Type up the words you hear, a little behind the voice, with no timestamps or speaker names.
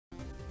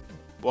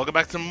Welcome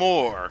back to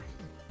more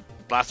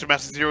Blaster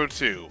Master Zero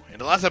 2. In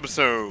the last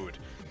episode,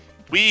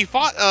 we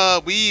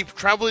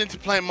traveled into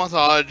Planet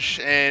Montage,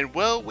 and,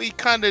 well, we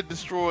kind of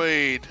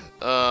destroyed,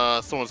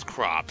 someone's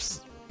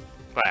crops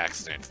by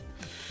accident.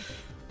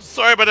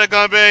 Sorry about that,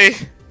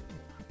 Ganbei.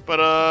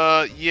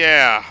 But,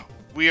 yeah,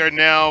 we are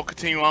now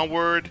continuing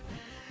onward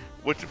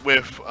with the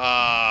rest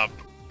of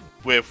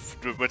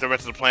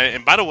the planet.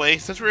 And by the way,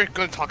 since we're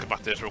going to talk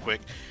about this real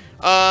quick,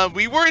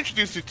 we were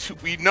introduced to two.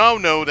 We now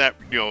know that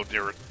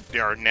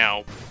there are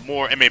now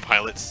more MA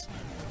pilots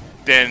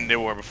than there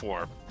were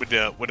before with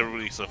the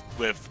release of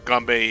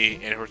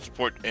Ganbei and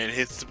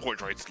his support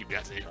droid. Excuse me,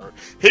 I say her.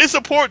 His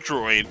support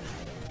droid,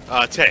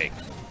 Tay.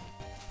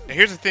 And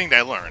here's the thing that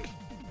I learned.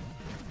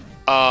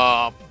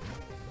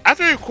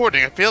 After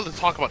recording, I failed to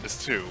talk about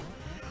this too.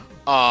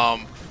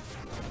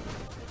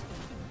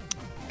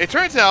 It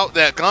turns out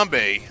that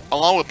Ganbei,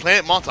 along with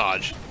Planet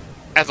Montage,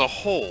 as a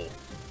whole,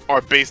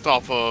 are based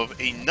off of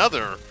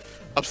another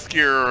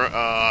obscure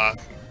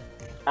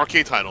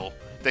arcade title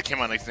that came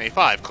out in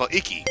 1985 called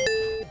Iki.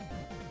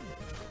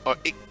 Or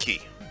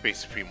Iki,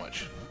 basically, pretty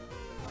much.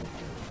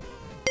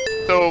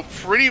 So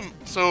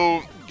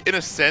in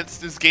a sense,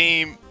 this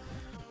game,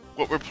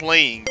 what we're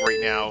playing right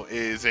now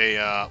is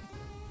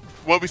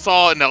what we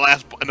saw in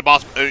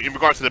in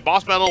regards to the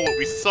boss battle. What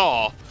we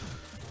saw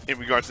in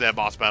regards to that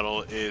boss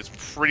battle is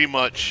pretty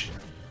much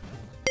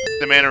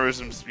the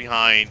mannerisms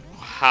behind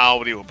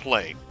how they will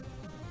play.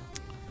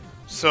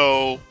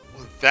 So,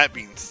 with that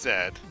being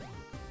said,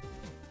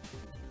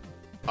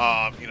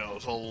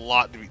 there's a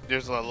lot to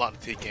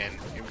take in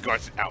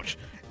regards to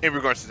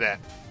that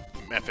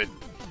method.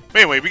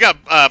 But anyway, we got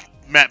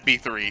map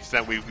B3, so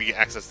that way we can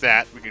access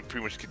that. We can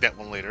pretty much get that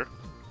one later.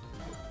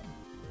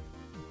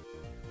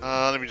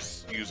 Let me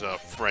just use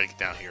Fred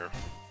down here.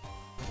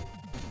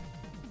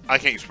 I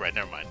can't use Fred.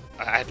 Never mind.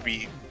 I had to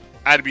be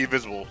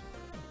invisible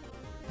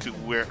to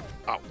where.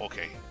 Oh,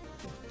 okay.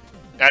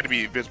 I had to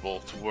be invisible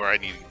to where I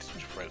needed to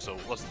use Fred. So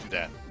let's do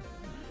that.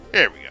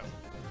 There we go.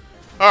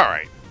 All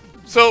right.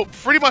 So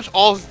pretty much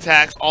all his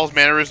attacks, all his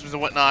mannerisms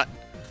and whatnot,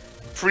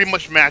 pretty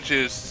much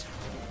matches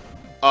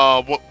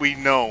what we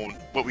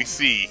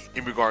see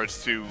in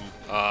regards to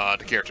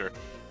the character.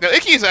 Now,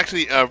 Iki is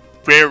actually a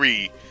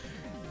very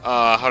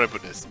how do I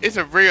put this? It's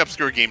a very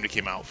obscure game that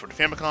came out for the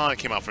Famicom. It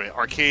came out for the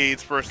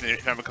arcades first, and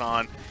the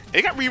Famicom.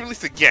 It got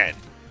re-released again.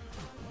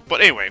 But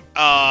anyway,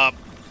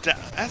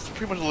 that's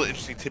pretty much a little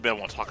interesting tidbit I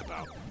want to talk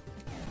about.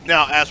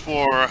 Now, as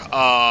for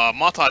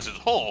Montage as a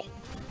whole,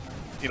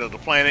 the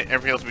planet,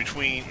 everything else in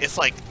between, it's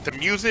like the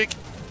music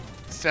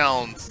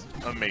sounds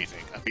amazing.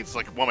 I think it's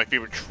like one of my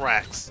favorite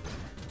tracks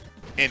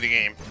in the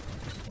game.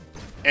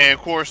 And of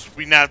course,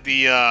 we now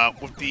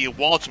have with the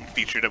wall jump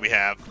feature that we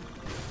have.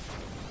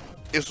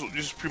 This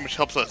just pretty much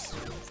helps us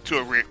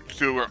to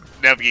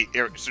navigate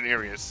certain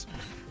areas,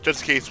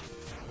 just in case,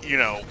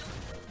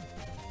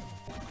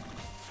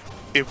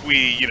 if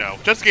we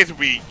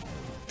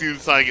do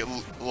decide to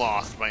get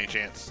lost by any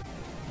chance.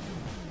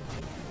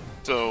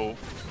 So,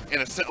 in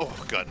a sense,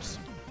 oh goodness,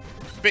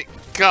 thank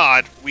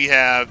God we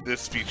have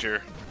this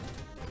feature.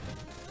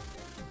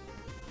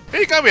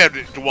 Thank God we have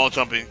the wall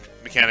jumping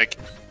mechanic.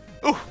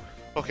 Ooh,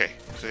 okay,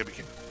 so we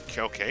can,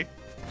 okay,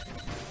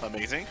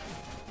 amazing.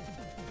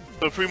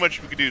 So pretty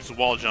much we can do is a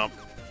wall jump.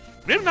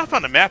 We have not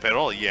found a map at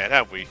all yet,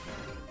 have we?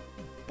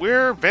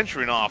 We're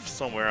venturing off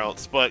somewhere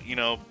else, but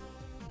I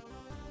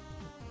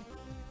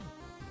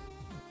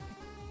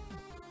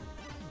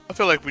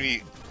feel like we're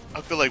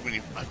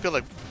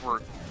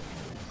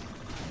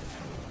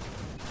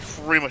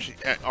pretty much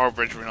are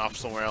venturing off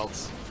somewhere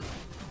else.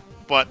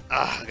 But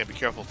I gotta be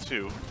careful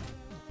too.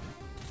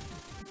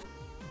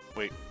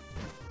 Wait.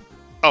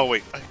 Oh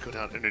wait, I can go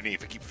down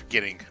underneath. I keep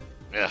forgetting.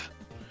 Yeah.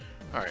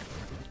 All right.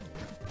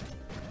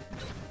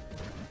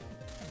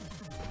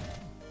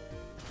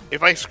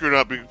 If I screwed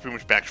up, we can pretty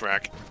much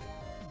backtrack.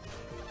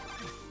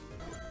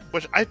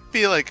 Which I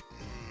feel like...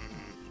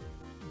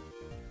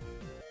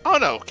 Oh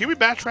no, can we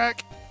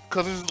backtrack?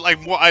 Because there's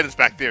like more items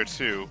back there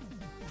too.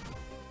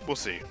 We'll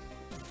see.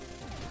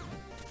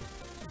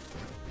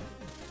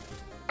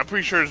 I'm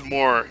pretty sure there's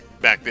more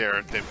back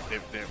there than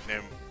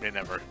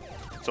ever.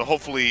 So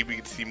hopefully we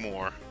can see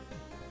more.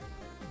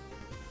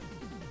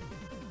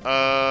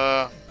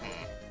 I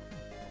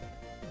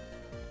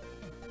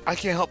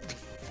can't help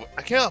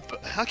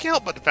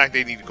but the fact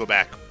they need to go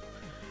back.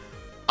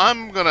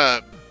 I'm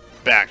gonna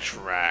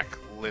backtrack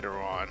later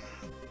on.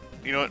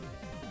 You know what?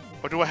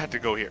 Or do I have to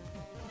go here?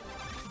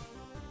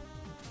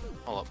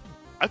 Hold up.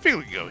 I think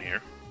we can go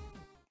here.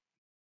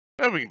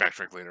 Maybe we can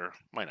backtrack later.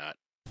 Why not?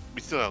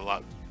 We still have a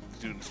lot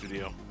to do in this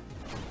video.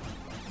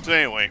 So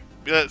anyway,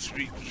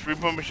 we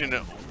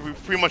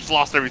pretty much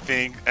lost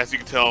everything, as you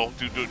can tell,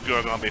 due to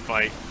our Ganbei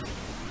fight.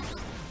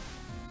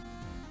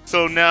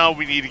 So now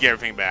we need to get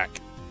everything back.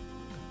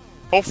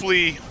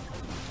 Hopefully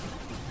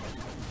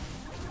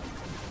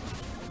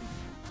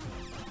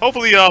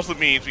it also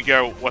means we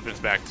get our weapons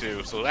back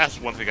too. So that's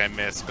one thing I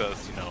missed,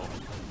 because,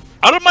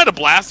 I don't mind a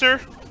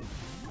blaster.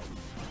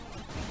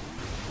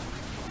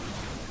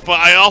 But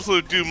I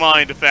also do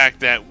mind the fact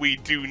that we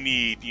do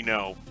need, you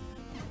know,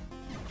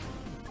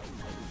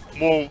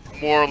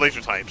 more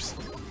laser types.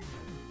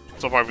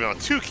 So far we've got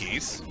 2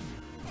 keys.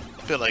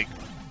 I feel like,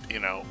 you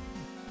know...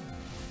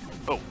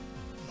 Oh.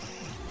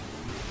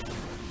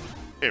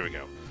 There we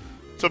go.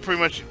 So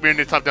pretty much we're in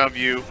the top-down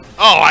view.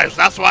 Oh,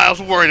 that's what I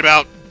was worried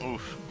about.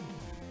 Oof.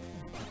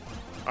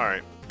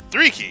 Alright.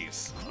 3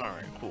 keys.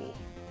 Alright, cool.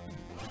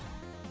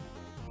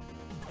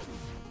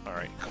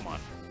 Alright, come on.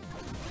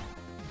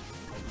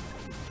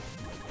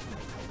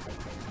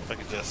 Look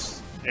at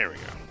this. There we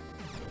go.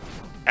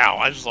 Ow,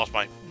 I just lost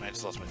my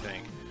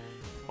thing.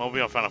 Well,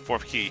 we all found a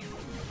 4th key.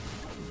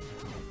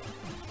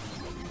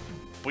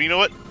 Well, you know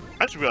what?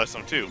 I just realized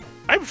something too.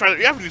 I haven't tried it.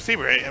 You have a new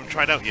saber I haven't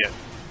tried out yet.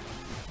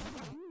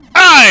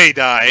 I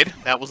died!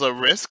 That was a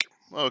risk.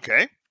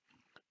 Okay.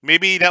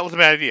 Maybe that was a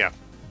bad idea.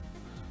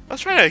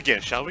 Let's try that again,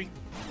 shall we?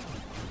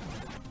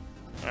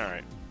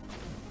 Alright.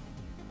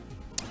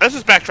 Let's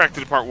just backtrack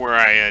to the part where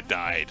I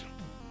died.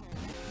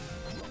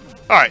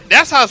 Alright,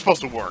 that's how it's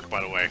supposed to work,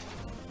 by the way.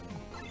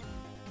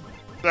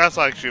 That's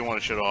how I actually want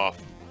to shut off.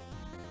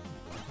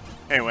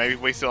 Anyway, we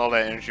wasted all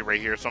that energy right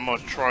here, so I'm going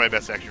to try my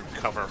best to actually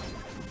recover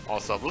all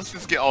stuff. Let's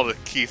just get all the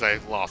keys I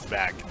lost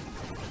back.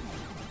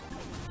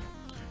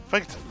 If I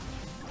could...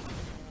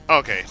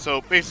 Okay,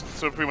 so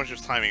basically, pretty much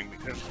just timing.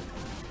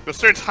 There's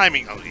certain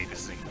timing. Oh, need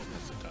this thing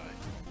has to die.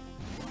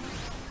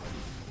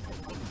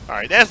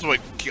 Alright, that's what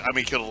I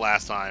mean killed it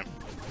last time.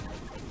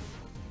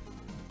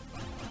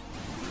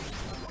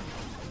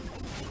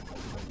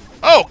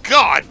 Oh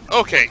God!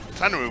 Okay,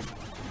 time to move.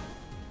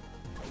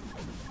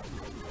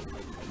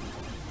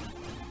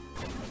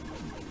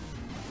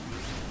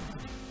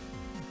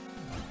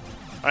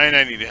 I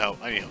need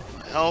help. I need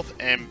help. Health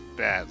and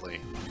badly.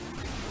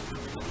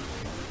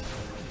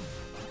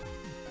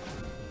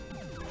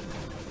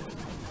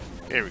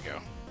 There we go.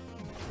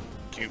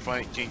 Can you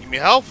give me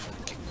health?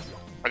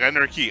 I got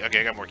another key. Okay,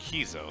 I got more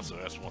keys though, so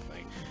that's one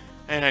thing.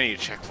 And I need a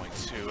checkpoint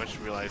too. I just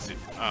realized it.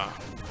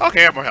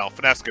 Okay, I have more health,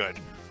 but that's good.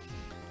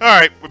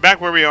 Alright, we're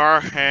back where we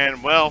are,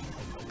 and well,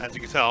 as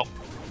you can tell,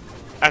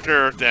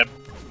 after that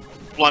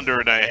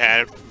blunder that I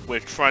had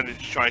with trying to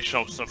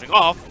show something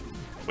off,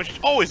 which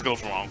always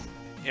goes wrong,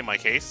 in my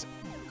case,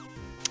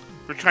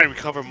 we're trying to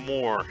recover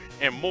more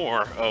and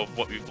more of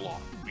what we've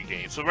lost, we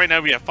gained. So right now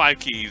we have 5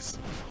 keys.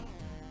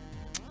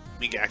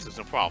 We can access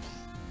no problem.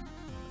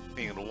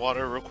 Being in the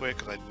water real quick,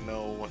 because I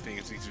know one thing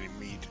is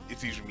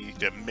easy for me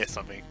to miss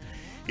something.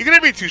 You can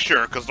never be too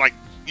sure, because like,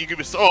 you could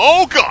be so,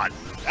 oh God!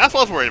 That's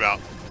what I was worried about.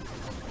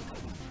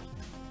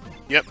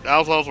 Yep, that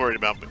was what I was worried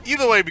about. But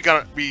either way,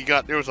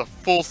 there was a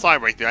full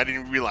side right there. I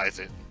didn't realize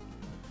it.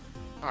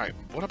 Alright,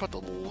 what about the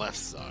left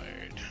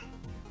side?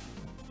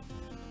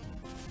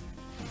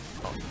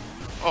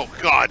 Oh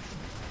God!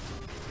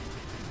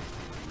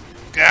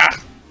 Yeah!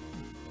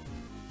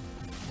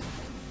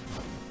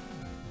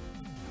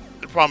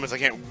 The problem is I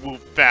can't move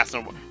fast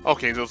enough.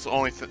 Okay, that was the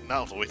only thing.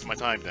 That was a waste of my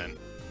time then.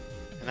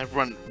 And I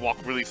walk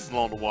really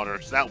slow in the water,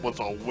 so that was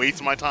a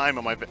waste of my time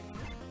on my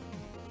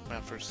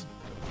first.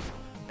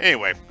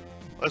 Anyway.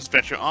 Let's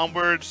venture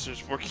onwards.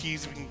 There's more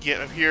keys we can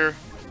get up here.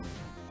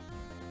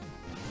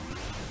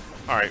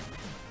 Alright.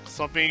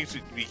 Something to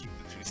be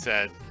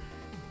said.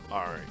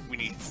 Alright. We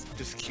need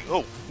this key.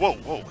 Oh, whoa,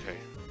 okay.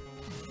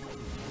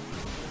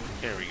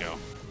 There we go.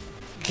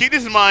 Keep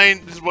this in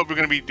mind. This is what we're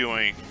going to be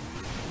doing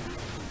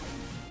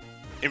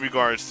in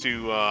regards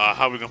to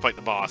how we're going to fight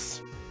the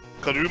boss.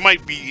 Because we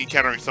might be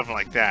encountering something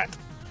like that.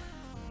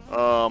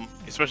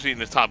 Especially in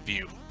the top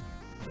view.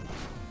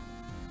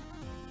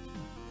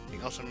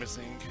 Anything else I'm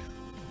missing?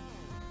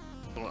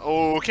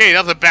 Okay,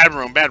 that's a bad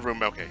room.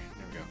 Okay,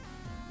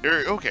 there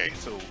we go. Okay,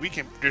 so we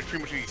can. There's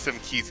pretty much 7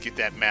 keys to get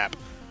that map,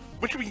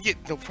 which we can get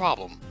no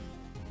problem.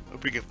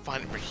 If we can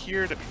find it right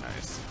here, that'd be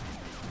nice.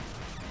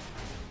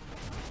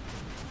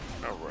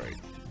 All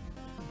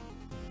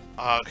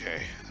right.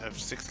 Okay, I have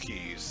 6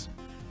 keys.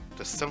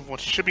 The 7th one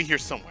should be here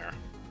somewhere.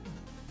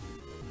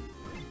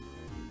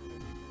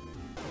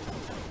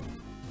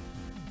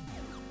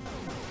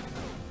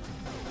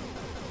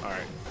 All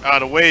right.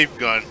 The wave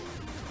gun.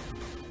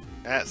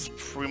 That's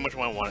pretty much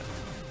what I wanted.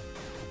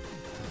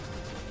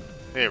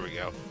 There we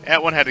go.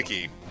 That one had a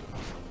key.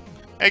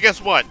 And guess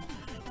what?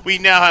 We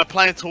now have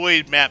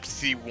Planetoid Map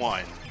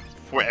C1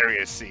 for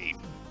Area C.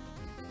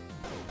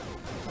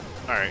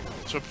 Alright,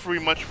 so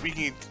pretty much we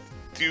can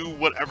do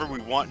whatever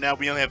we want now.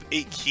 We only have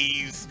 8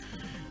 keys.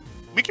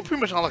 We can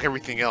pretty much unlock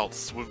everything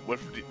else with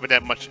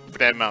that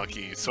amount of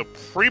keys. So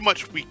pretty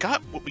much we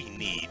got what we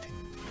need.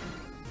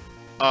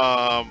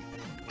 I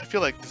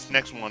feel like this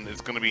next one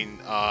is gonna be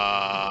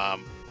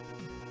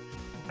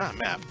not a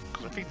map,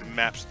 because I think the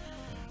maps...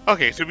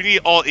 Okay, so we need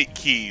all 8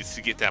 keys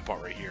to get that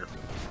part right here.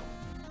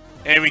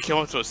 And we come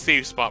up to a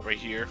safe spot right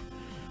here.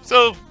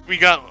 So, we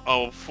got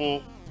a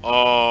full...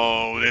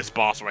 Oh, this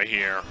boss right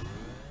here.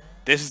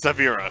 This is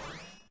Zavira.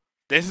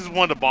 This is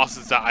one of the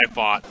bosses that I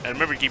fought. And I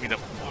remember giving me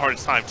the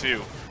hardest time,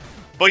 too.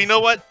 But you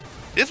know what?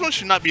 This one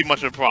should not be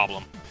much of a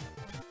problem.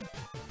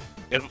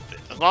 As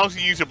long as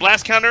you use your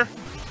blast counter,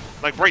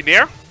 like right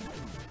there,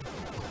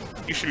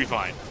 You should be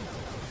fine.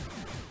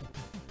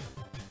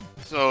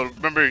 So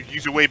remember,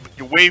 use your wave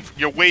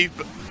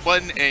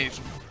button, and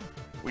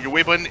your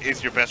wave button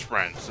is your best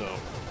friend. So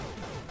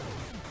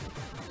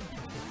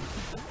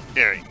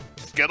there,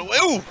 just get away.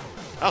 Ooh,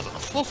 that was a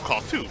close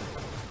call too.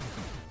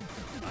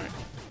 All right,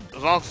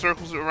 as long as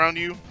circles around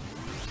you,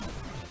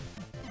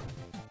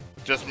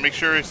 just make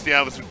sure you stay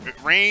out of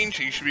its range,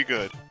 and you should be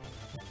good.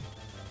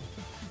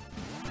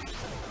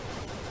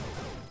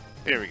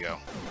 There we go.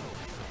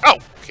 Oh,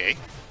 okay.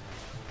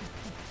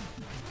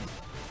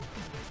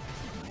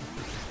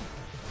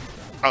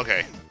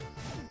 Okay.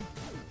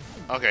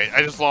 Okay,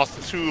 I just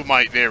lost 2 of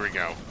my... There we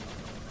go.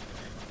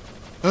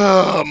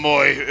 Oh,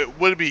 boy. It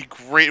would be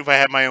great if I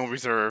had my own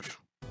reserve.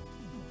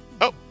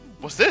 Oh,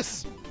 what's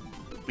this?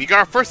 We got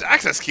our first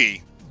access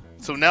key.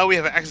 So now we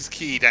have an access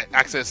key that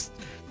is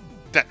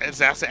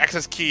the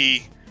access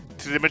key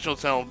to the dimensional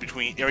tunnel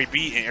between Area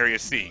B and Area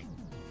C.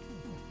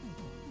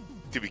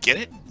 Did we get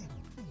it?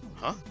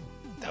 Huh?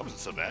 That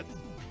wasn't so bad.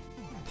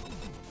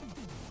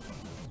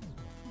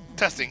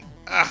 Testing.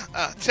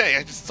 Tay,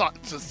 I just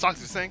talked to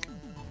this thing.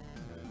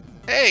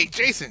 Hey,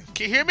 Jason,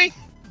 can you hear me?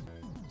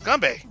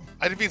 Ganbei,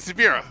 I defeated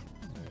Severa,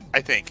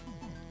 I think.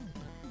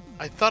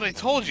 I thought I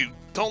told you,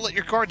 don't let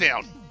your guard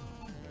down.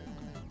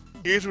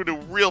 Here's where the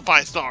real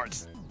fight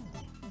starts.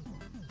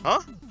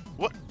 Huh?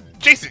 What?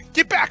 Jason,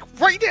 get back,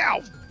 right now!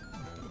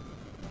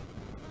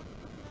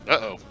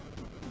 Uh-oh.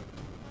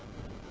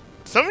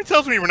 Something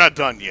tells me we're not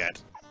done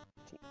yet.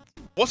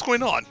 What's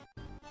going on?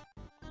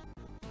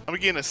 I'm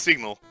getting a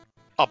signal.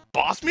 A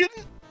boss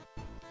meeting?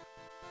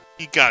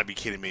 You gotta be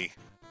kidding me.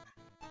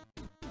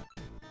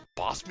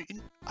 Boss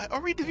meeting? I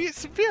already defeated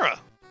Severa.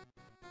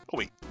 Oh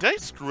wait, did I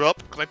screw up?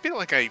 Because I feel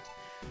like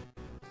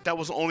that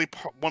was only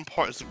one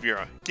part of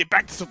Severa. Get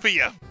back to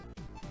Sophia!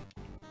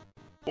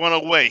 Run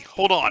away,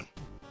 hold on.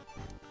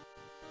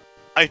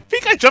 I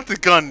think I jumped the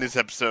gun in this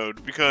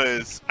episode,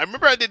 because I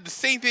remember I did the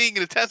same thing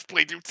in the test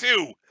playthrough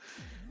too.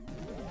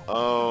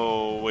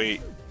 Oh,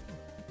 wait.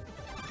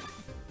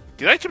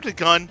 Did I jump the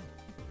gun?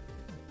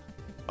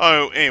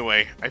 Oh,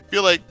 anyway, I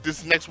feel like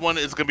this next one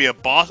is gonna be a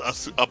boss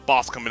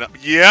coming up.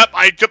 Yep,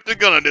 I jumped the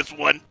gun on this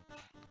one.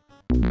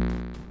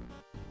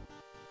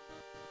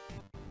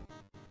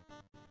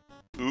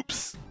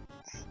 Oops.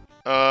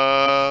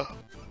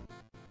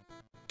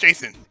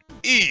 Jason,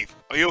 Eve,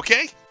 are you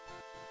okay?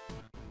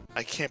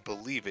 I can't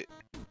believe it.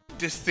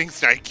 This thing's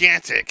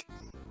gigantic.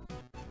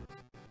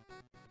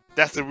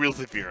 That's the real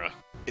Severa.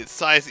 Its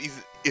size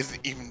isn't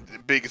even the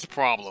biggest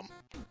problem.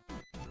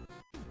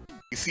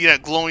 You see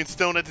that glowing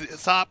stone at the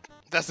top?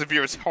 That's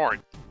Severa's heart.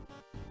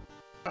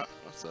 Huh,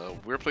 that's a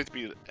weird place to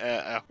be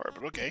at heart,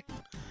 but okay.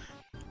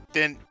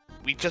 Then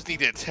we just need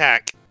to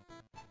attack.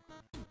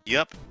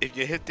 Yep, if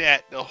you hit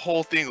that, the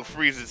whole thing will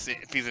freeze in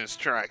its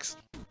tracks.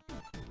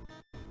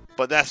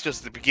 But that's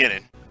just the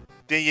beginning.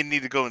 Then you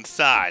need to go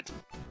inside.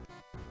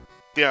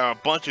 There are a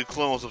bunch of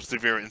clones of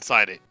Severa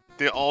inside it.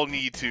 They all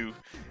need to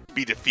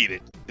be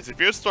defeated. If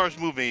Severa starts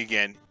moving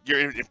again, you're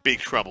in big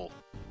trouble.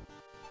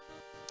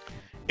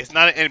 It's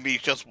not an enemy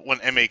just one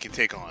MA can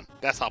take on.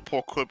 That's how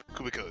poor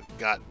Kubiko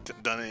got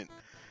done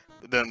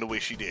the way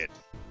she did.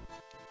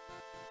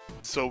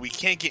 So we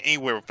can't get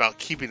anywhere without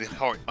keeping the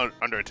heart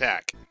under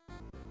attack.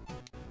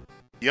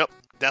 Yep,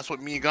 that's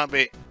what me and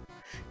Ganbei...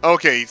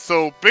 Okay,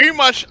 so pretty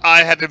much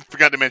I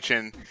forgot to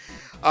mention,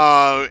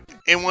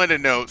 in one of the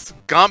notes,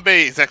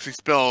 Ganbei is actually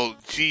spelled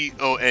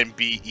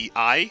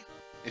G-O-N-B-E-I,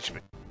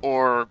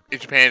 or in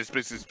Japan it's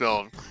basically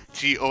spelled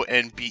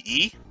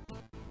G-O-N-B-E.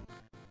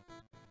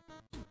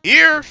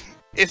 Here,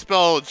 it's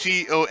spelled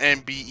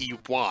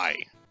G-O-N-B-E-Y,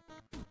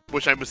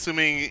 which I'm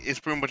assuming is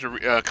pretty much a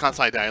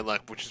Kansai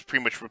dialect, which is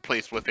pretty much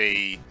replaced with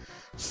a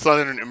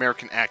Southern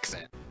American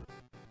accent.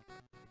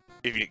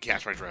 If you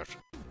catch my drift.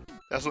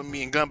 That's what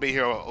me and Ganbei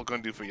here are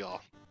going to do for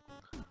y'all.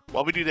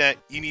 While we do that,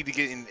 you need to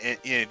get in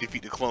and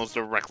defeat the clones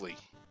directly.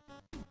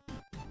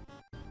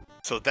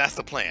 So that's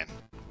the plan.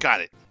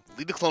 Got it.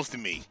 Lead the clones to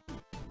me.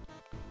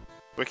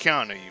 We're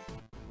counting on you.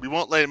 We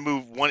won't let it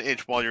move 1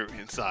 inch while you're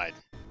inside.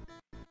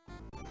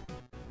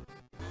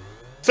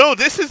 So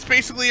this is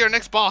basically our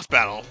next boss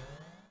battle.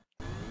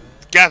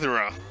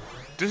 Gathera.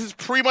 This is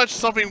pretty much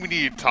something we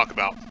need to talk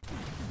about.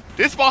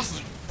 This boss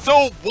is...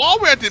 So, while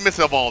we're at the midst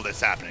of all this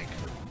happening,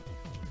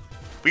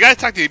 we gotta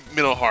attack the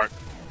middle heart.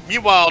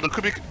 Meanwhile,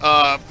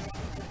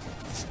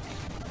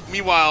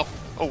 Meanwhile...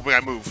 Oh, we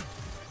gotta move.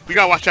 We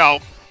gotta watch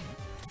out.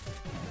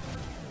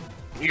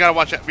 We gotta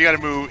watch out. We gotta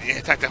move and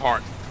attack the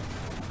heart.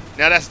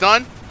 Now that's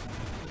done.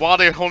 While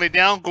they're holding it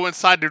down, go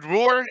inside the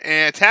drawer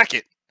and attack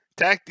it.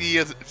 Attack the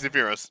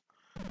Severas.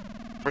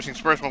 First things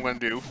first, what I'm gonna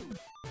do.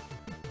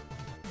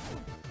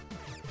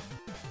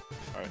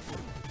 Alright.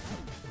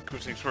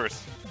 First things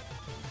first.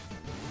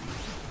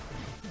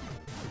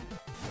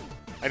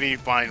 I need to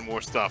find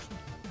more stuff.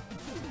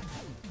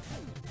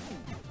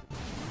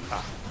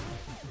 Ah.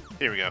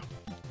 Here we go.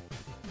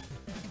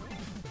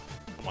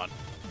 Come on.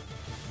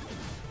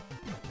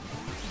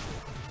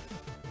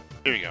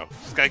 Here we go.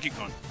 Just gotta keep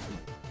going.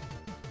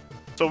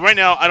 So right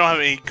now, I don't have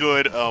any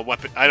good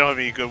weapon. I don't have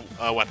any good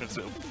weapons.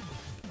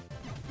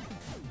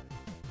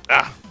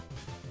 Ah!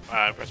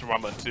 Press the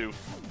wrong button too.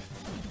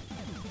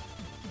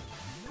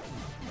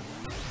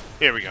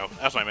 Here we go.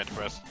 That's what I meant to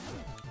press.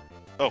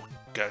 Oh,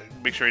 gotta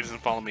make sure he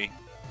doesn't follow me.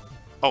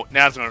 Oh,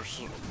 now it's gonna...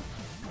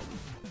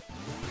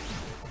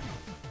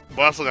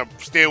 Well, I also gotta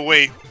stay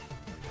away.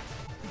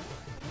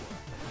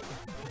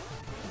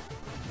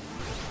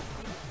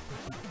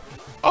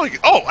 Oh,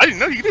 oh, I didn't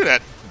know you could do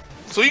that.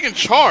 So you can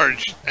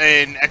charge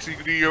and actually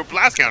do your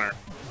blast counter.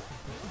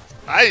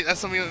 That's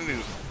something I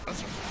knew.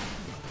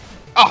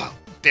 Oh,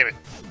 damn it.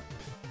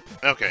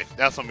 Okay,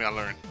 that's something I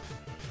learned.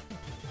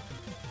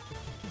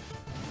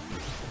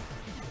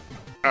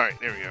 Alright,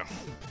 there we go.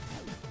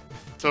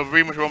 So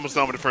pretty much we're almost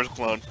done with the first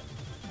clone.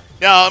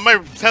 Now, in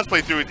my test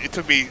playthrough, it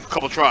took me a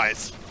couple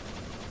tries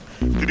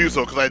to do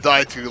so, because I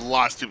died to a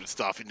lot of stupid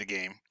stuff in the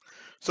game.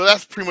 So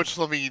that's pretty much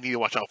something you need to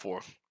watch out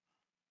for.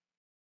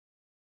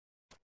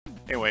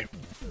 Anyway.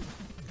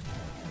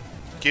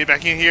 Get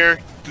back in here,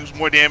 do some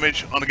more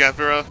damage on the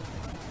Gathura.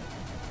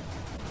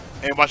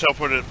 And watch out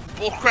for the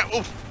bullcrap.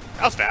 Oof,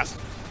 that was fast.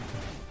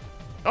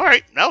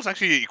 Alright, that was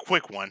actually a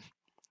quick one.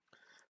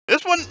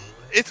 This one,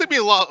 it took me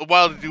a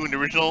while to do in the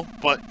original,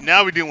 but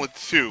now we're dealing with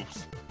two.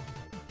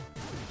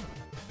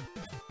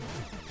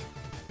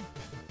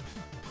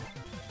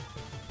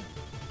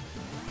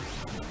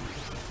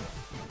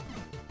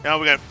 Now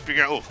we gotta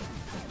figure out. Oh,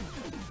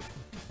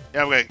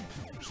 yeah, we gotta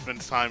spend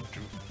time to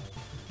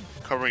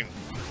covering.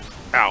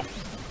 Ow.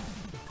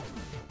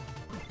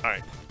 All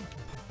right.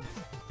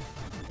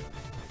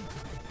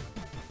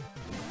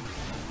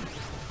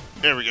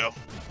 There we go.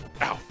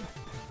 Ow.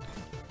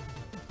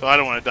 So I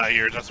don't want to die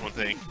here. That's one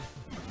thing,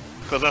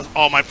 because that's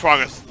all my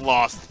progress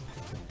lost.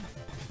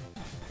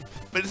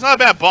 But it's not a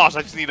bad boss.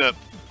 I just need to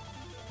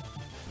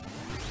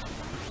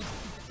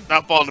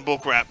not fall into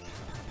bullcrap.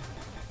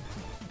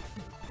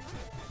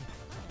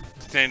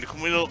 Stand in the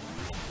middle.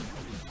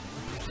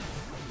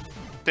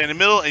 Stay in the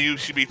middle, and you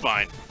should be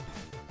fine.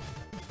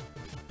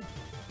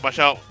 Watch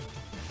out.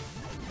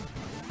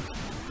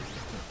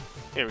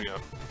 Here we go.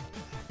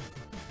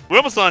 We're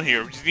almost done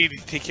here. We just need to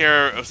take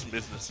care of some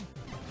business.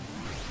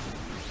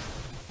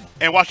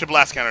 And watch your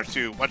blast counter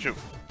too. Watch your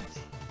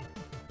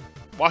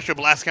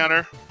blast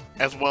counter,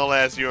 as well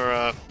as your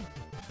let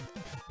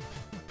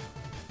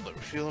me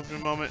refuel in a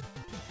moment.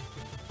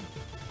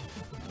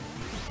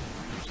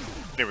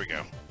 There we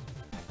go.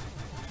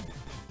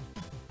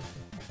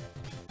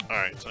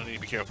 Alright, so I need to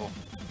be careful.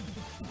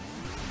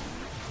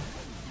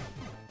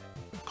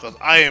 Because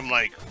I am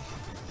like...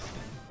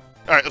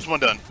 Alright, that's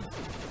one done.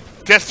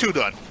 That's two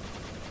done.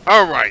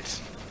 Alright.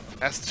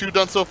 That's two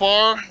done so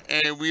far,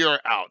 and we are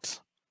out.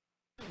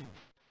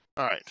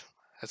 Alright,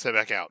 let's head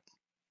back out.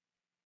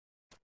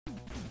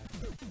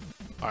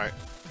 Alright.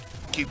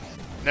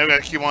 Now we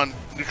gotta keep on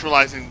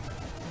neutralizing.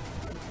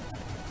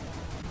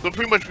 So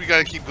pretty much we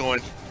gotta keep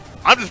going.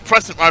 I'm just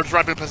pressing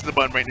the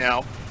button right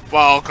now,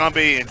 while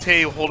Ganbei and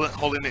Tei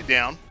holding it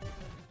down.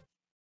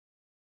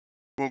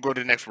 We'll go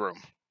to the next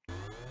room.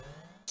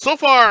 So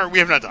far, we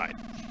have not died.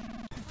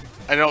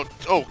 I don't...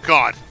 Oh,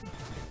 God.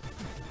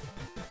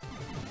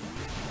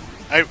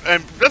 And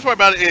the best part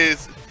about it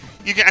is,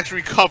 you can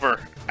actually recover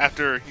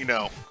after, you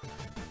know,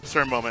 a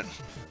certain moment.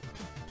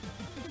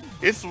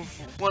 This was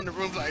one of the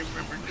rooms I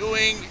remember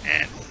doing,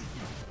 and...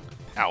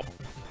 Ow.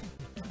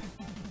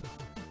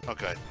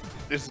 Okay.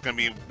 This is gonna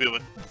be a bit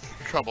of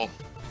trouble.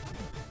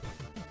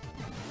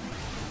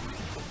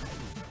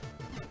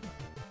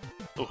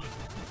 Ooh.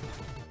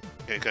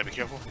 Okay, gotta be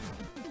careful.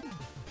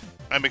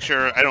 I make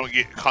sure I don't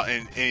get caught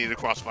in any of the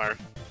crossfire.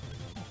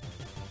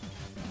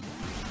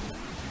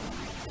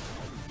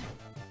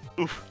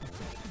 Oof.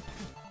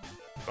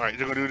 Alright,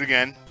 they're gonna do it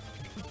again.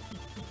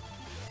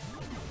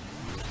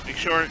 Make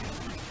sure.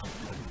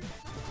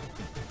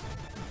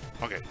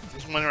 Okay,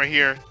 this one right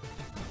here.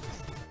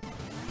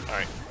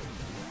 Alright.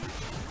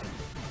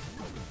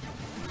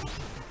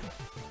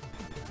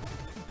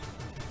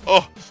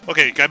 Oh,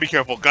 okay, gotta be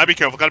careful, gotta be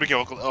careful, gotta be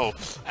careful. Oh,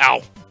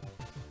 ow.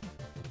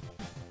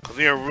 Because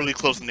they are really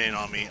closing in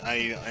on me.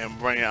 I am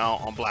running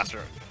out on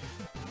Blaster.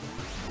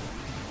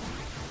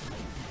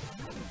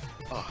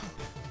 Oh.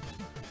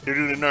 They're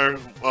doing another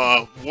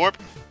warp.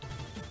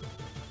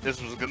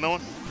 This was a good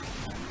one.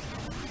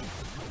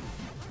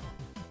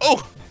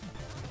 Oh!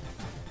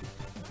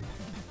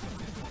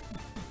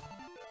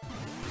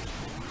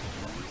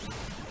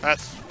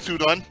 That's two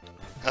done.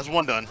 That's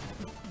one done.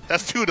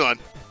 That's two done.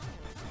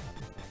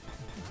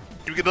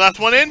 Did we get the last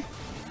one in?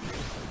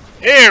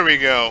 There we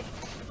go.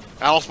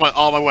 I lost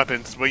all my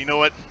weapons, but you know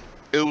what?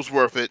 It was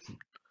worth it.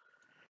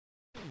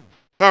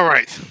 All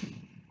right.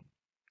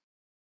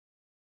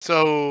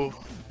 So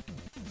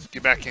let's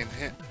get back in.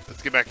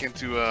 Let's get back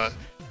into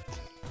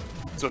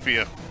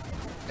Sophia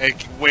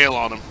and wail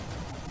on him.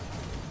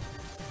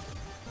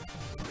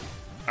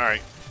 All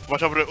right.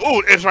 Watch out for the.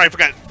 Oh, that's right. I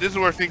forgot. This is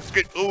where things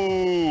get.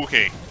 Oh,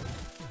 okay.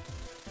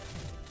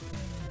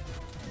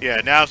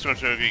 Yeah, now it's going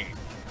to be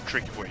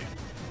tricky for you.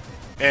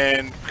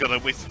 And because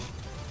I wasted.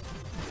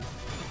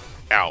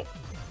 Ow.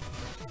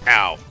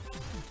 Ow.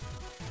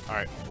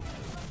 Alright.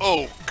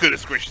 Oh,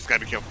 goodness gracious,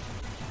 gotta be careful.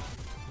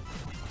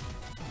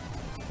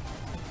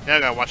 Now I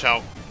gotta watch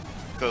out,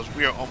 because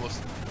we are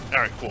almost...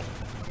 Alright, cool.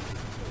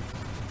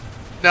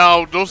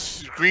 Now,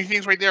 those green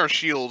things right there are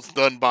shields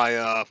done by,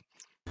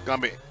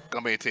 Ganbei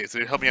Inti, so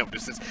they help me out with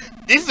distance.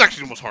 This is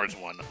actually the most hardest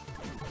one.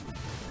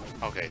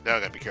 Okay, now I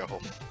gotta be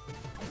careful.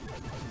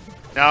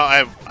 Now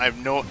I have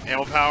no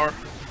ammo power.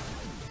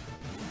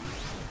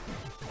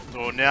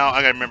 So now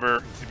I gotta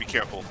remember to be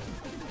careful.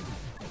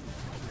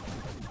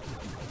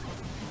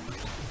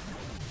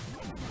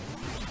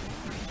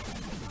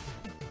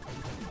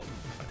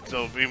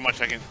 So pretty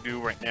much I can do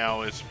right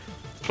now is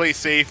play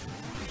safe.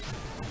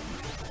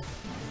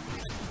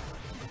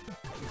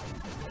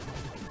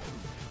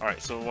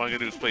 Alright, so what I'm gonna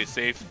do is play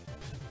safe.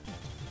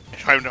 And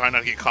try not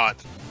to get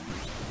caught.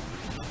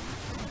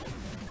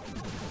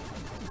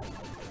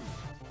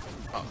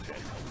 Okay.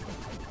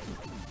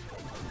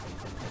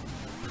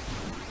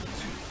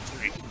 2,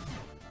 3.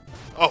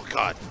 Oh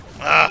god.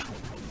 Ah.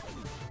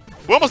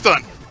 We're almost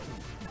done.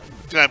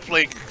 Gotta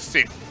play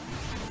safe.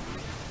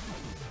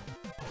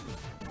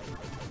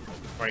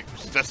 Right,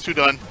 so that's 2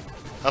 done.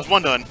 That's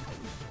 1 done.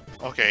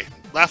 Okay,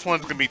 last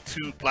one's gonna be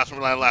 2. Last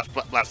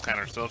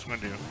scanner. So that's what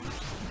I'm gonna do.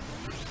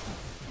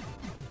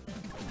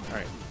 All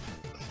right,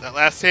 that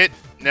last hit.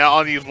 Now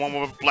I'll use 1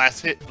 more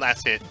last hit.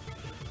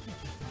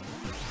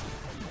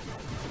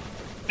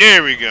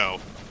 There we go.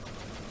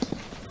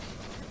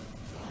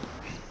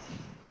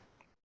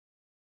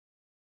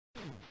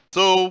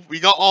 So we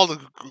got all the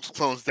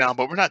clones down,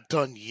 but we're not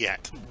done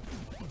yet.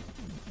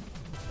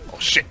 Oh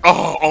shit!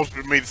 Oh, almost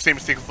made the same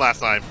mistake as last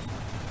time.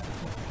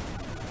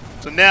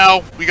 So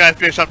now we gotta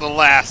finish up the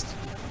last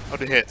of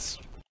the hits.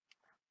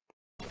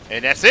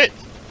 And that's it.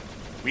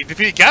 We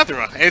defeated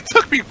Gathera, and it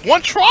took me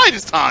 1 try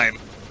this time!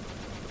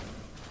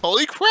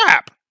 Holy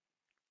crap!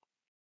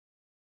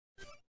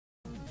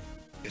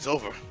 It's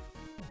over.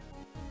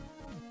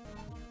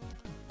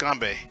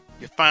 Ganbei,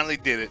 you finally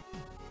did it.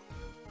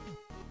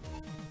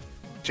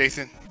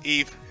 Jason,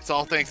 Eve, it's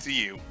all thanks to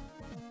you.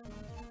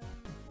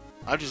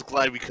 I'm just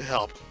glad we could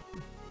help.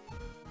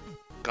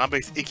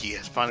 Ganbei's Icky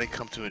has finally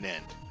come to an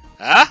end.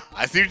 Ah,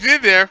 I see what you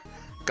did there.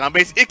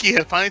 Ganbei's Icky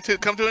has finally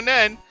come to an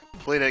end.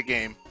 Play that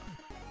game.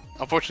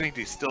 Unfortunately,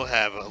 they still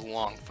have a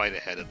long fight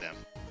ahead of them.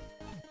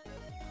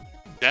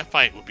 That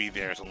fight will be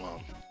theirs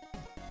alone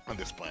on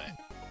this planet.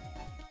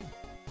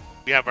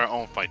 We have our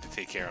own fight to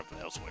take care of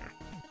elsewhere.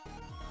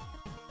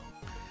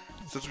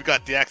 Since we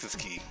got the access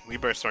key, we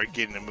better start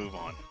getting a move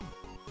on.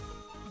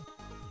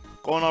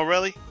 Going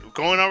already?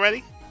 Going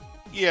already?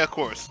 Yeah, of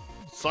course.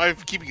 Sorry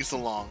for keeping you so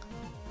long.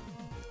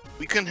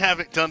 We couldn't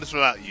have done this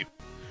without you.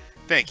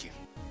 Thank you.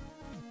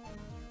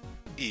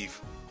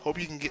 Eve, hope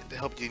you can get the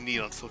help you need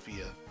on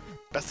Sophia.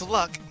 Best of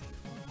luck.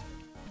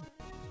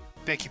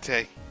 Thank you,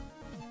 Tay.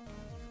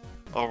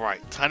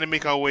 Alright, time to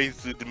make our way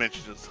through the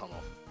dimensions of the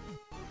tunnel.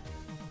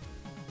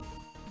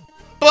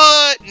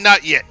 But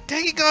not yet.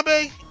 Dang it,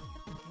 Ganbei!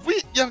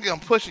 Y'all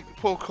gonna push it,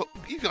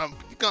 you gonna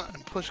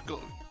push go.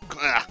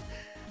 I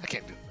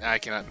can't do. I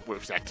cannot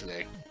work that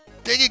today.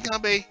 Dang it,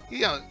 Ganbei!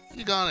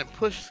 You gonna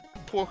push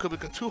poor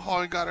Kubika too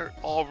hard and got her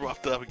all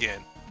roughed up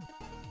again.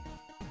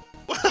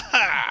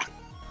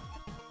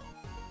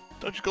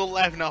 Don't you go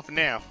laughing off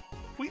now.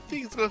 We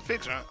think it's gonna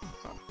fix her.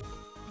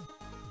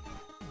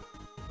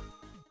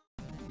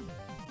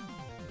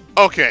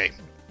 Okay,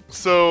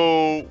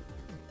 so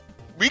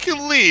we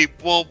can leave.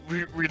 Well,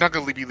 we're not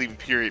gonna be leaving,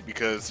 period,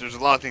 because there's a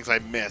lot of things I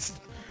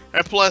missed,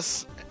 and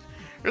plus,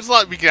 there's a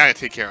lot we gotta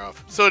take care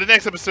of. So the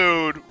next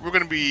episode, we're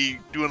gonna be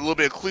doing a little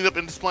bit of cleanup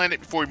in this planet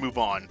before we move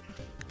on.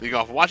 Thank you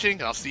all for watching,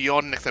 and I'll see you all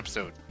in the next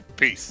episode.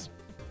 Peace.